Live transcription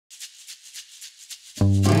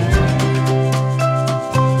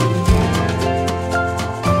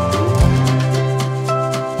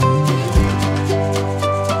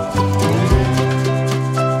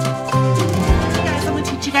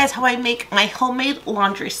I make my homemade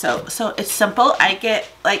laundry soap. So it's simple. I get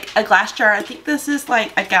like a glass jar. I think this is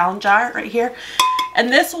like a gallon jar right here. And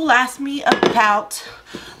this will last me about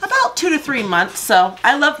 2 to 3 months. So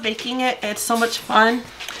I love making it. It's so much fun.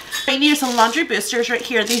 I need some laundry boosters right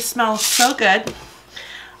here. These smell so good.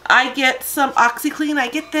 I get some Oxiclean. I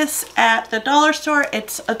get this at the dollar store.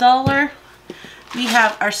 It's $1. We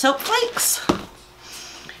have our soap flakes.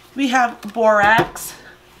 We have Borax.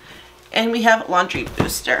 And we have laundry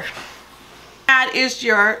booster. That is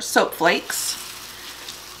your soap flakes.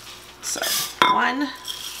 So one.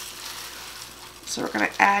 So we're going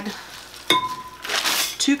to add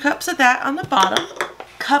 2 cups of that on the bottom.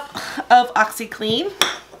 Cup of Oxiclean.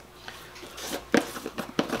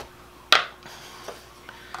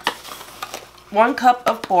 1 cup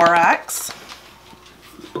of Borax.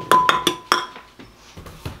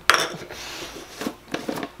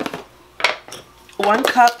 1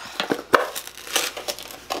 cup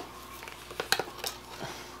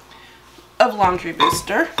of laundry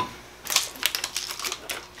booster.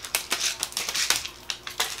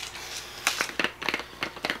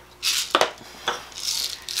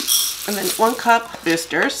 And then 1 cup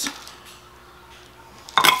boosters.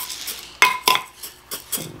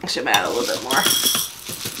 I should add a little bit more.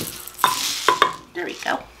 There we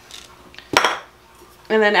go.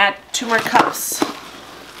 And then add 2 more cups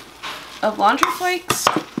of laundry flakes.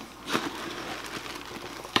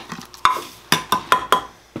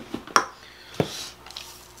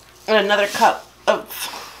 And another cup of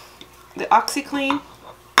the Oxiclean.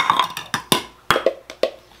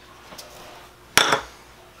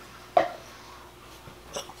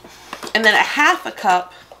 And then a half a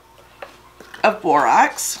cup of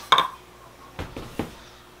Borax.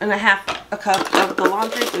 And a half a cup of the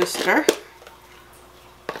laundry booster.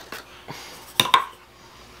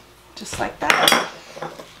 Just like that.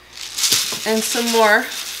 And some more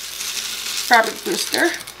fabric booster.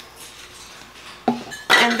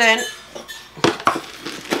 And then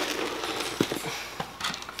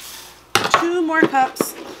 2 more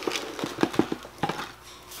cups.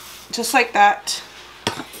 Just like that.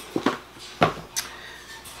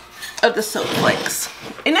 Of the soap flakes.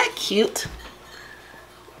 Isn't that cute?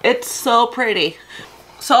 It's so pretty.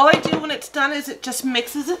 So all I do when it's done is it just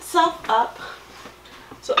mixes itself up.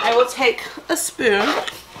 So I will take a spoon.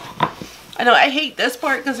 I know I hate this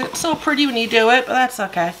part because it's so pretty when you do it, but that's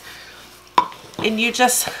okay. And you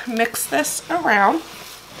just mix this around.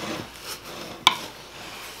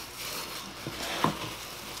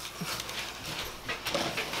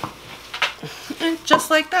 And just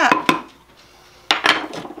like that.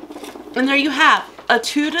 And there you have a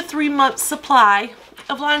 2 to 3 month supply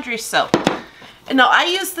of laundry soap. And now I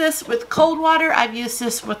use this with cold water. I've used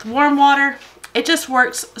this with warm water. It just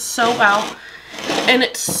works so well. And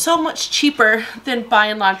it's so much cheaper than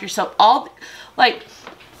buying laundry soap.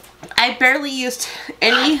 I barely used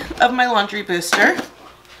any of my laundry booster.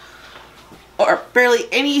 Or barely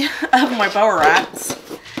any of my Borax.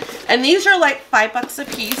 And these are like $5 a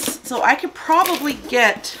piece. So I could probably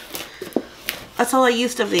get, that's all I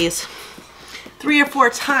used of these, 3 or 4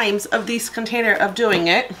 times of these container of doing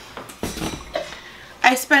it.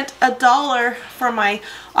 I spent $1 for my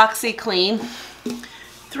Oxiclean,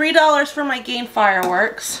 $3 for my Gain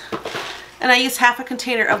Fireworks, and I used half a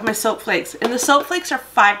container of my soap flakes. And the soap flakes are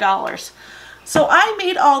 $5. So I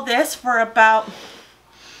made all this for about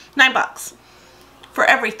 $9 for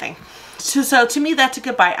everything. So to me, that's a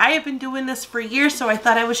good buy. I have been doing this for years, so I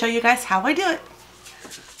thought I would show you guys how I do it.